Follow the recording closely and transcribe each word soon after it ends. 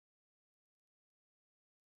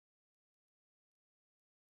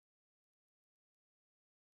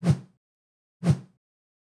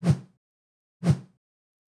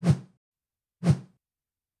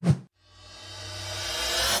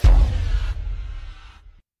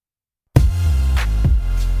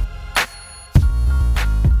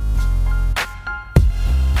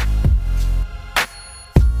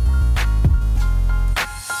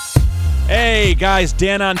Guys,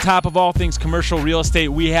 Dan on top of all things commercial real estate.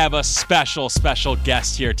 We have a special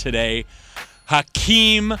guest here today.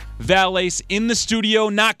 Hakeem Valles in the studio,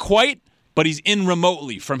 not quite, but he's in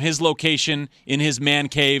remotely from his location in his man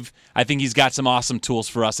cave. I think he's got some awesome tools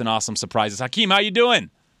for us and awesome surprises. Hakeem, how you doing?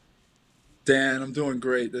 Dan, I'm doing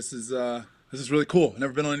great. This is really cool.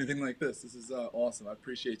 Never been on anything like this. This is awesome. I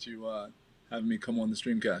appreciate you having me come on the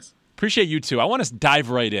Streamcast. Appreciate you too. I want to dive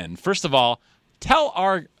right in. First of all, tell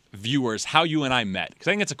our viewers how you and I met, because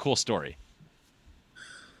I think it's a cool story.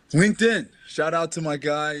 LinkedIn. Shout out to my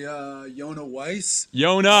guy Yona Weiss.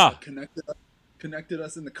 Yona connected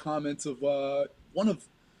us in the comments of I think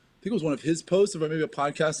it was one of his posts, or maybe a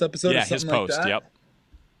podcast episode. Yeah, or something his post. Like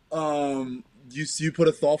that. Yep. You put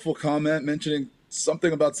a thoughtful comment mentioning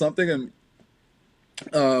something about something, and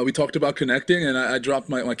we talked about connecting, and I dropped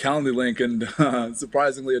my Calendly link, and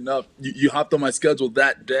surprisingly enough, you hopped on my schedule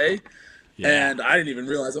that day. Yeah. And I didn't even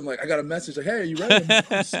realize. I'm like, I got a message like, "Hey, are you ready?"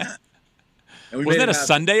 Like, oh, snap. And was that a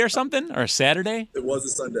Sunday or something, or a Saturday? It was a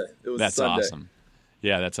Sunday. That's awesome.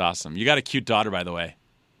 Yeah, that's awesome. You got a cute daughter, by the way.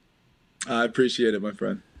 I appreciate it, my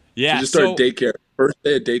friend. Yeah, she just started daycare. First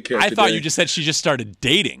day of daycare. I thought you just said she just started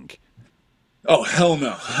dating. Oh, hell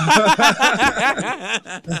no.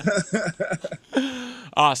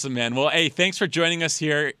 Awesome, man. Well, hey, thanks for joining us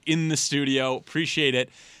here in the studio. Appreciate it.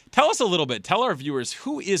 Tell us a little bit. Tell our viewers,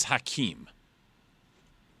 who is Hakeem?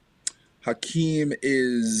 Hakeem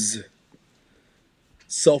is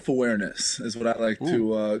self-awareness, is what I like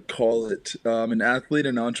to call it. I'm an athlete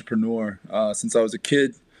and entrepreneur. Since I was a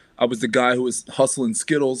kid, I was the guy who was hustling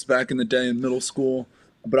Skittles back in the day in middle school.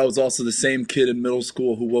 But I was also the same kid in middle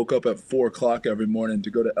school who woke up at 4 o'clock every morning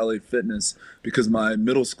to go to LA Fitness because my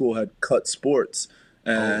middle school had cut sports.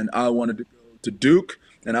 And I wanted to go to Duke,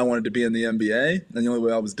 and I wanted to be in the NBA. And the only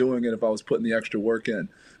way I was doing it if I was putting the extra work in.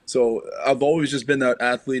 So I've always just been that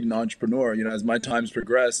athlete and entrepreneur. You know, as my times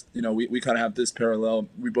progressed, you know, we kind of have this parallel.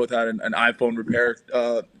 We both had an iPhone repair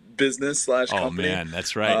business / company. Oh, man,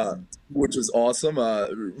 that's right. Which was awesome.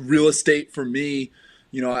 Real estate for me,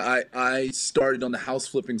 you know, I started on the house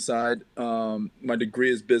flipping side. My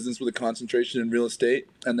degree is business with a concentration in real estate.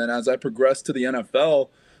 And then as I progressed to the NFL,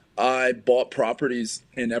 I bought properties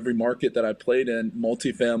in every market that I played in,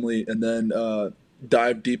 multifamily, and then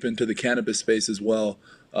dived deep into the cannabis space as well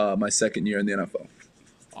my second year in the NFL.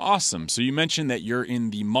 Awesome. So you mentioned that you're in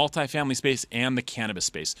the multifamily space and the cannabis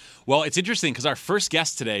space. Well, it's interesting because our first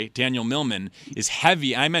guest today, Daniel Millman, is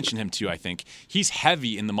heavy. I mentioned him too, I think. He's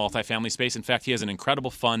heavy in the multifamily space. In fact, he has an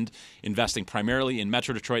incredible fund investing primarily in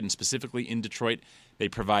Metro Detroit and specifically in Detroit. They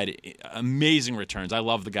provide amazing returns. I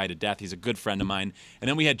love the guy to death. He's a good friend of mine. And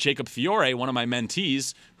then we had Jacob Fiore, one of my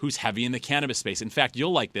mentees, who's heavy in the cannabis space. In fact,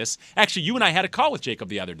 you'll like this. Actually, you and I had a call with Jacob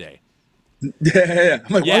the other day. Yeah.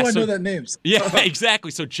 I'm like, why do I know that name? Yeah, exactly.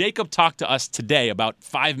 So Jacob talked to us today about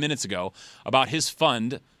 5 minutes ago about his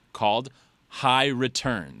fund called High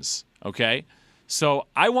Returns, okay? So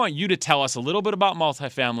I want you to tell us a little bit about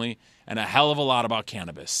multifamily and a hell of a lot about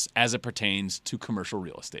cannabis as it pertains to commercial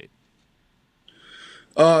real estate.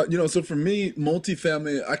 You know, so for me,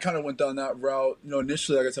 multifamily, I kind of went down that route. You know,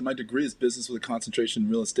 initially, like I said, my degree is business with a concentration in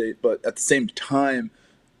real estate, but at the same time,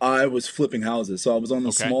 I was flipping houses. So I was on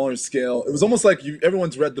the smaller scale. It was almost like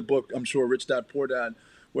everyone's read the book, I'm sure, Rich Dad, Poor Dad,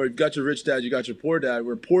 where you've got your rich dad, you got your poor dad,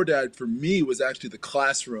 where poor dad for me was actually the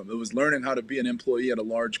classroom. It was learning how to be an employee at a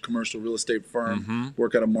large commercial real estate firm,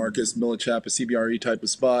 work at a Marcus, Millichap, a CBRE type of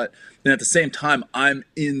spot. And at the same time, I'm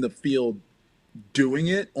in the field doing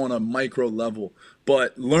it on a micro level,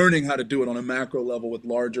 but learning how to do it on a macro level with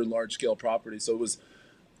large scale properties. So it was,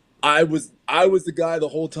 I was the guy the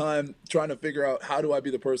whole time trying to figure out how do I be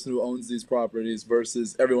the person who owns these properties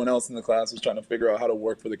versus everyone else in the class was trying to figure out how to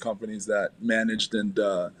work for the companies that managed and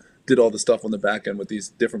did all the stuff on the back end with these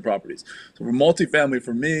different properties. So for multifamily,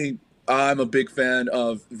 for me, I'm a big fan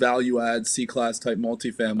of value add C-class type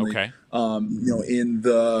multifamily, you know, in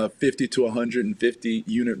the 50 to 150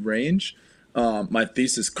 unit range. My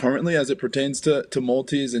thesis currently as it pertains to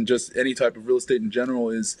multis and just any type of real estate in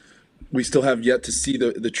general is we still have yet to see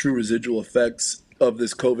the true residual effects of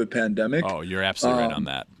this COVID pandemic. Oh, you're absolutely right on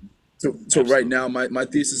that. So right now, my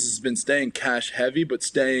thesis has been staying cash heavy, but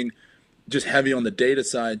staying just heavy on the data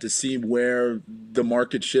side to see where the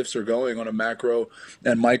market shifts are going on a macro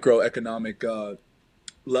and microeconomic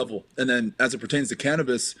level. And then as it pertains to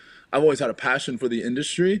cannabis, I've always had a passion for the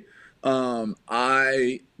industry.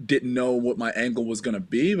 I didn't know what my angle was going to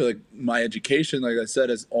be, but like my education, like I said,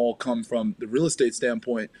 has all come from the real estate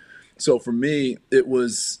standpoint. So for me, it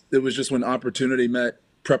was just when opportunity met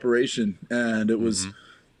preparation, and it was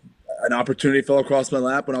an opportunity fell across my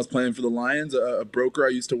lap when I was playing for the Lions. A broker I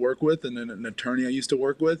used to work with, and then an attorney I used to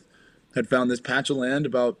work with had found this patch of land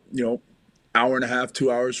about, hour and a half,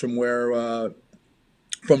 2 hours from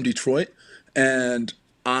from Detroit. And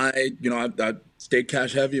I stayed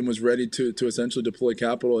cash heavy and was ready to essentially deploy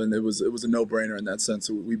capital. And it was a no brainer in that sense.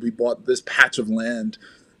 So we bought this patch of land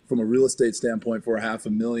from a real estate standpoint for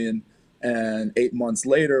 $500,000. And 8 months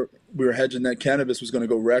later, we were hedging that cannabis was going to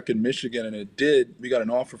go wreck in Michigan, and it did. We got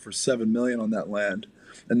an offer for $7 million on that land,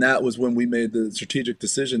 and that was when we made the strategic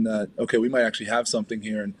decision that, okay, we might actually have something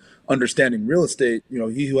here. And understanding real estate,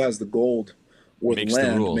 he who has the gold or the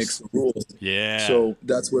land makes the rules. Yeah. So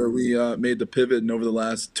that's where we made the pivot, and over the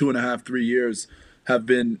last 2.5, 3 years, have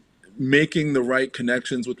been making the right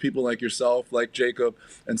connections with people like yourself, like Jacob,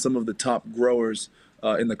 and some of the top growers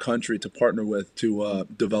in the country to partner with to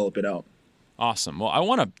develop it out. Awesome. Well, I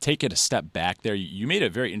want to take it a step back there. You made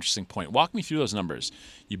a very interesting point. Walk me through those numbers.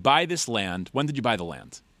 You buy this land. When did you buy the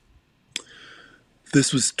land?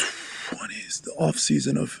 This was 20s, the off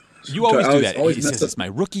season of. You always do that. He says it's my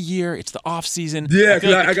rookie year. It's the off season. Yeah, I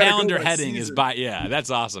feel like the I calendar go by heading season. is by. Yeah,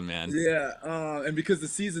 that's awesome, man. Yeah, and because the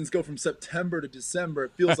seasons go from September to December,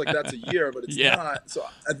 it feels like that's a year, but it's not. So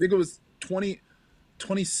I think it was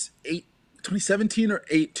 2017 or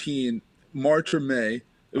 18, March or May.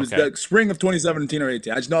 It was the spring of 2017 or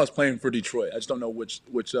 18. I just know I was playing for Detroit. I just don't know which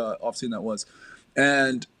offseason that was.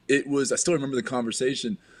 And it was, I still remember the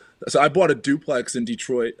conversation. So I bought a duplex in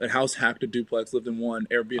Detroit, a house hacked a duplex, lived in one,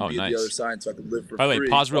 Airbnb nice. the other side so I could live for free. By the way,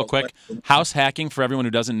 pause real quick. House hacking, for everyone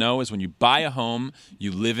who doesn't know, is when you buy a home,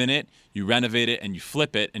 you live in it, you renovate it, and you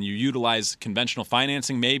flip it, and you utilize conventional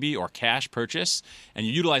financing maybe or cash purchase, and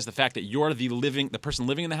you utilize the fact that you're the person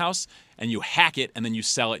living in the house, and you hack it, and then you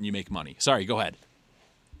sell it and you make money. Sorry, go ahead.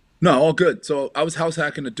 No, all good. So I was house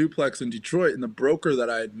hacking a duplex in Detroit, and the broker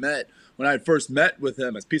that I had met, when I had first met with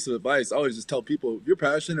him, as a piece of advice, I always just tell people, if you're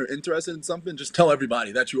passionate or interested in something, just tell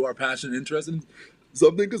everybody that you are passionate and interested in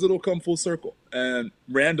something, because it'll come full circle. And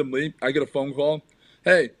randomly, I get a phone call.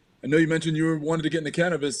 Hey, I know you mentioned you wanted to get into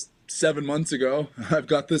cannabis 7 months ago. I've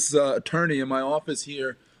got this attorney in my office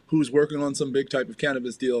here who's working on some big type of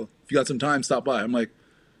cannabis deal. If you got some time, stop by. I'm like,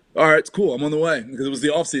 all right, it's cool. I'm on the way, because it was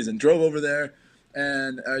the off season. Drove over there.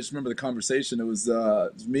 And I just remember the conversation. It was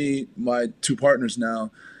me, my two partners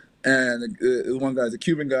now, and the one guy's a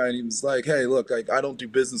Cuban guy, and he was like, hey, look, I don't do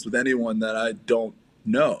business with anyone that I don't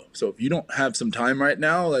know. So if you don't have some time right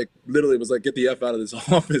now, literally it was like, get the F out of this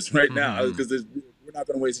office right now, because we're not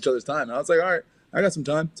going to waste each other's time. And I was like, all right, I got some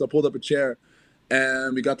time. So I pulled up a chair,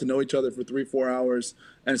 and we got to know each other for 3-4 hours.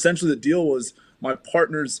 And essentially the deal was my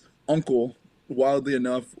partner's uncle, wildly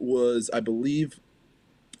enough, was, I believe,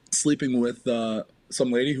 sleeping with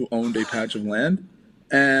some lady who owned a patch of land,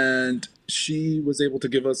 and she was able to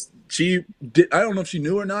give us. I don't know if she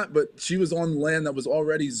knew or not, but she was on land that was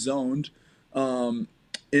already zoned in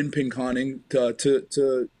Pinconning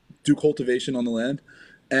to do cultivation on the land,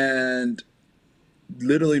 and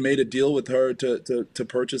literally made a deal with her to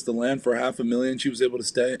purchase the land for $500,000. She was able to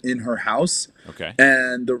stay in her house. Okay.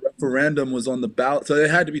 And the referendum was on the ballot. So it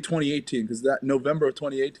had to be 2018, because that November of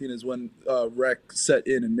 2018 is when rec set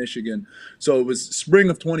in Michigan. So it was spring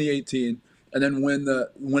of 2018. And then when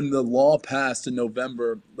the law passed in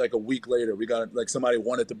November, like a week later, we got somebody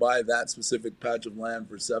wanted to buy that specific patch of land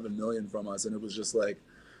for $7 million from us. And it was just like,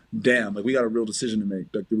 damn, we got a real decision to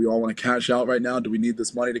make. Do we all want to cash out right now? Do we need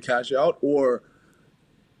this money to cash out? Or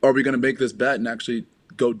are we going to make this bet and actually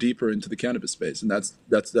go deeper into the cannabis space? And that's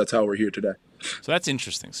how we're here today. So that's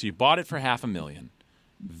interesting. So you bought it for $500,000.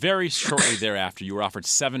 Very shortly thereafter, you were offered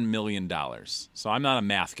 $7 million. So I'm not a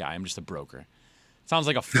math guy. I'm just a broker. Sounds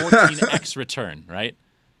like a 14x return, right?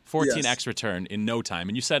 14x return in no time.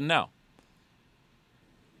 And you said no.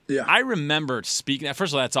 Yeah. I remember speaking.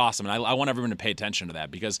 First of all, that's awesome. And I want everyone to pay attention to that,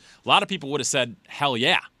 because a lot of people would have said, hell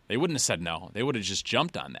yeah. They wouldn't have said no. They would have just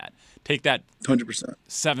jumped on that. Take that 100%.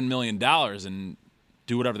 $7 million and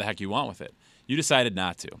do whatever the heck you want with it. You decided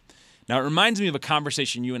not to. Now, it reminds me of a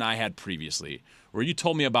conversation you and I had previously where you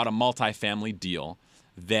told me about a multifamily deal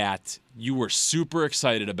that you were super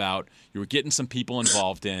excited about. You were getting some people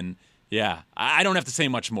involved in. Yeah, I don't have to say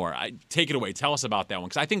much more. Take it away. Tell us about that one,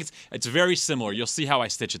 because I think it's very similar. You'll see how I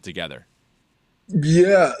stitch it together.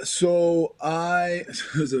 Yeah, so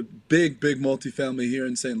there's a big multifamily here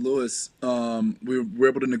in St. Louis. We were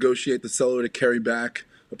able to negotiate the seller to carry back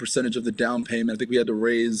a percentage of the down payment. I think we had to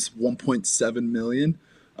raise $1.7 million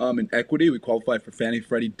in equity. We qualified for Fannie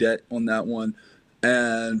Freddie debt on that one,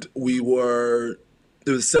 and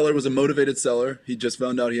the seller was a motivated seller. He just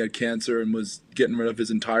found out he had cancer and was getting rid of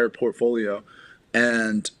his entire portfolio,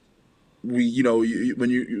 and when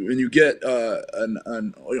you get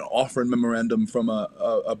an offering memorandum from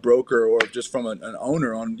a broker or just from an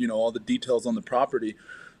owner on all the details on the property,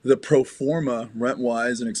 the pro forma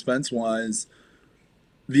rent-wise and expense-wise,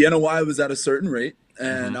 the NOI was at a certain rate.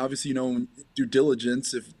 And obviously, you know, due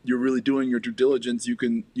diligence, if you're really doing your due diligence, you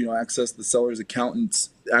can, you know, access the seller's accountant's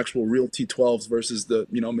actual real T12s versus the,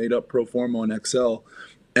 you know, made up pro forma on Excel.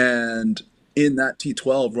 And in that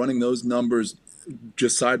T12, running those numbers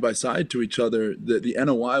just side by side to each other, the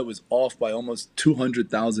NOI was off by almost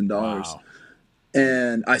 $200,000. Wow.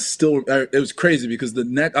 And it was crazy because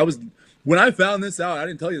when I found this out, I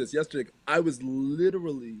didn't tell you this yesterday, I was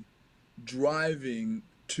literally driving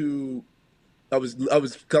to, I was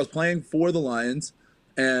playing for the Lions,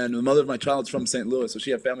 and the mother of my child's from St. Louis, so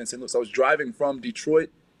she had family in St. Louis. I was driving from Detroit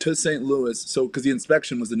to St. Louis, so because the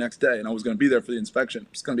inspection was the next day, and I was going to be there for the inspection.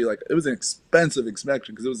 It's going to be like, it was an expensive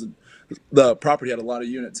inspection because the property had a lot of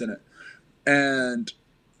units in it, and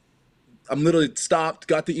I'm literally stopped,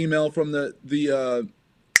 got the email from the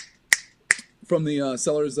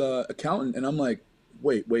seller's accountant, and I'm like,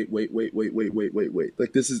 wait.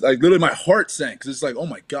 Like, this is like literally my heart sank because it's like, oh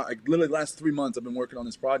my God, like literally the last 3 months I've been working on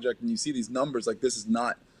this project, and you see these numbers, like this is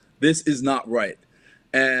not right.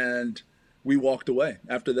 And we walked away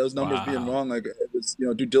after those numbers being wrong. Like, it was, you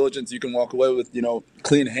know, due diligence, you can walk away with, you know,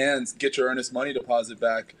 clean hands, get your earnest money deposit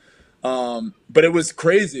back. But it was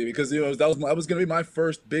crazy because, you know, that was going to be my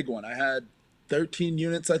first big one. I had 13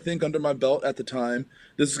 units, I think, under my belt at the time.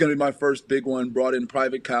 This is going to be my first big one, brought in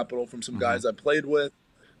private capital from some guys I played with.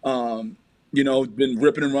 You know, been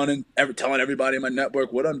ripping and running, telling everybody in my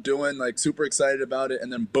network what I'm doing, like super excited about it.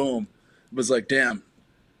 And then boom, it was like, damn,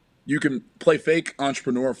 you can play fake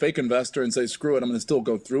entrepreneur, fake investor and say, screw it, I'm going to still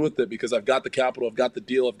go through with it because I've got the capital, I've got the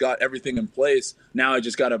deal, I've got everything in place. Now I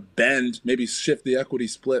just got to bend, maybe shift the equity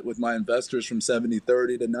split with my investors from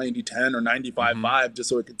 70-30 to 90-10 or 95-5, just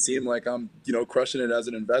so it could seem like I'm, you know, crushing it as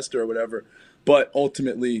an investor or whatever. But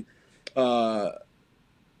ultimately,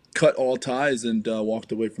 cut all ties and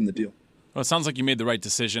walked away from the deal. Well, it sounds like you made the right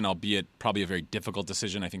decision, albeit probably a very difficult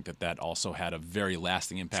decision. I think that also had a very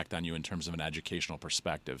lasting impact on you in terms of an educational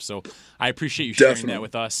perspective. So I appreciate you sharing that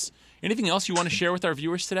with us. Anything else you want to share with our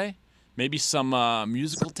viewers today? Maybe some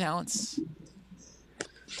musical talents?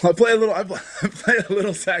 I play a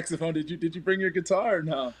little saxophone. Did you bring your guitar or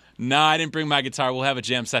no? No, I didn't bring my guitar. We'll have a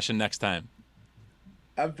jam session next time.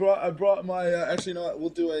 I brought my actually, you know what, we'll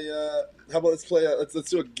do a how about let's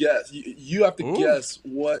do a guess. You have to guess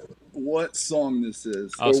what song this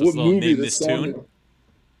is, or what movie this song is.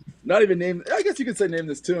 Not even name, I guess you could say name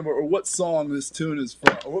this tune, or what song this tune is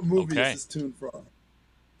from, or what movie is this tune from.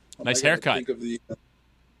 Nice haircut. Think of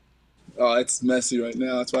oh, it's messy right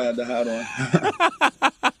now, that's why I had the hat on.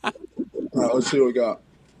 All right, let's see what we got.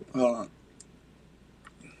 Hold on.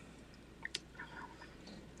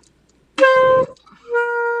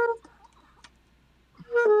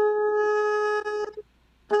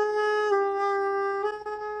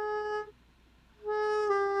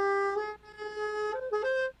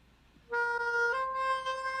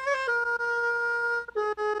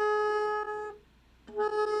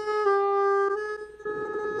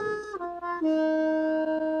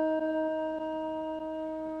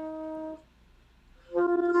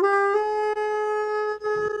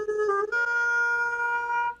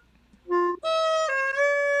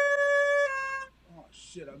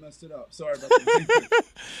 Shit, I messed it up. Sorry about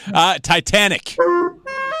that. Titanic. Yeah,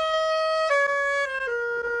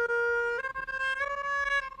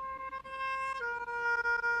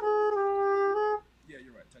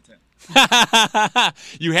 you're right. Titanic.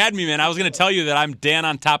 You had me, man. I was going to tell you that I'm Dan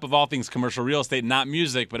on top of all things commercial real estate, not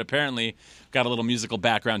music, but apparently got a little musical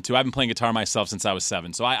background too. I've been playing guitar myself since I was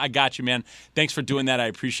 7, so I got you, man. Thanks for doing that. I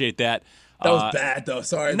appreciate that. That was bad, though.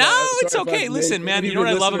 Sorry. No, it's okay. Listen, man, you know what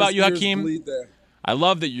I love about you, Hakeem? I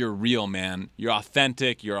love that you're real, man. You're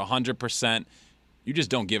authentic. You're 100%. You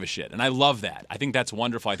just don't give a shit. And I love that. I think that's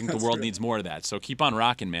wonderful. I think the world needs more of that. So keep on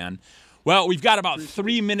rocking, man. Well, we've got about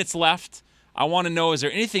 3 minutes left. I want to know, is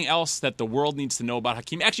there anything else that the world needs to know about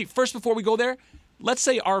Hakeem? Actually, first, before we go there, let's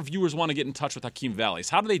say our viewers want to get in touch with Hakeem Valles.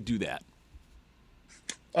 How do they do that?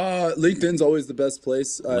 LinkedIn's always the best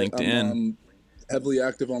place. LinkedIn. I'm heavily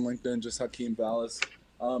active on LinkedIn, just Hakeem Valles.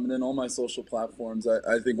 And then all my social platforms,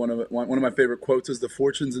 I think one of my favorite quotes is, "The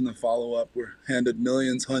fortune's in the follow-up. We're handed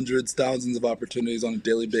millions, hundreds, thousands of opportunities on a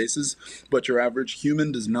daily basis, but your average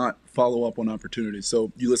human does not follow up on opportunities."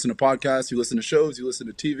 So you listen to podcasts, you listen to shows, you listen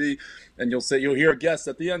to TV, and you'll hear a guest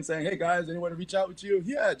at the end saying, "Hey guys, anyone to reach out with you?"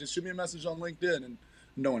 "Yeah, just shoot me a message on LinkedIn," and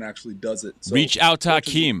no one actually does it. So reach out to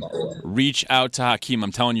Hakeem. Reach out to Hakeem.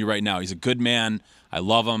 I'm telling you right now, he's a good man. I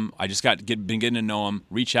love him. I just been getting to know him.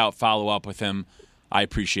 Reach out, follow up with him. I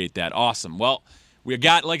appreciate that. Awesome. Well, We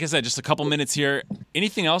got, like I said, just a couple minutes here.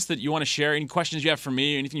 Anything else that you want to share? Any questions you have for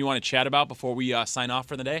me? Anything you want to chat about before we sign off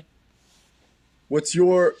for the day? What's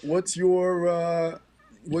your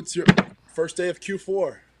first day of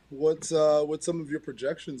Q4? What's some of your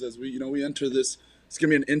projections as we enter this? It's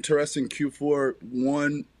gonna be an interesting Q4.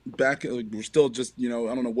 We're still just I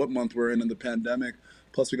don't know what month we're in the pandemic.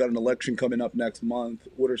 Plus, we got an election coming up next month.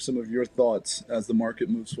 What are some of your thoughts as the market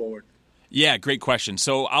moves forward? Yeah, great question.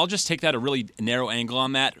 So I'll just take that a really narrow angle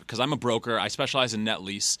on that because I'm a broker. I specialize in net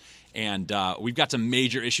lease, and we've got some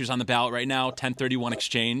major issues on the ballot right now. 1031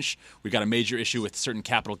 exchange. We've got a major issue with certain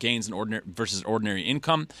capital gains and ordinary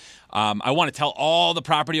income. I want to tell all the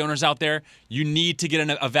property owners out there, you need to get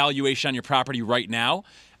an evaluation on your property right now,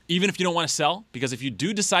 even if you don't want to sell, because if you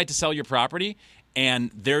do decide to sell your property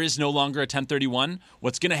and there is no longer a 1031,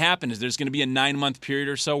 what's going to happen is there's going to be a 9-month period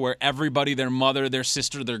or so where everybody, their mother, their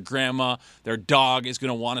sister, their grandma, their dog is going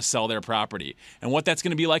to want to sell their property. And what that's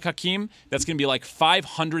going to be like, Hakeem, that's going to be like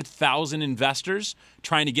 500,000 investors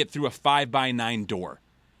trying to get through a 5x9 door.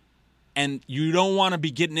 And you don't want to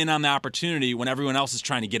be getting in on the opportunity when everyone else is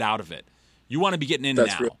trying to get out of it. You want to be getting in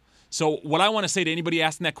now. Real. So what I want to say to anybody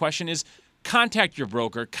asking that question is, contact your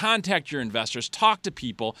broker, contact your investors, talk to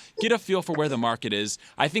people, get a feel for where the market is.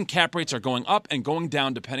 I think cap rates are going up and going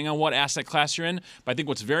down depending on what asset class you're in. But I think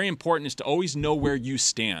what's very important is to always know where you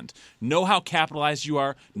stand. Know how capitalized you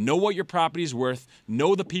are, know what your property is worth,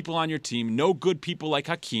 know the people on your team, know good people like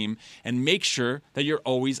Hakeem, and make sure that you're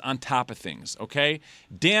always on top of things, okay?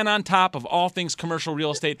 Dan on top of all things commercial real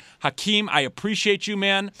estate. Hakeem, I appreciate you,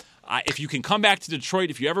 man. If you can come back to Detroit,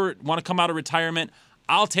 if you ever want to come out of retirement,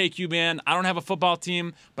 I'll take you, man. I don't have a football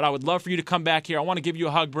team, but I would love for you to come back here. I want to give you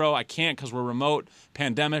a hug, bro. I can't because we're remote,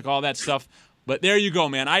 pandemic, all that stuff. But there you go,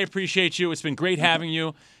 man. I appreciate you. It's been great having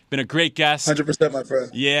you. Been a great guest. 100%, my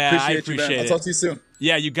friend. Yeah, I appreciate you, man. it. I'll talk to you soon.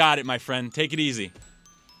 Yeah, you got it, my friend. Take it easy.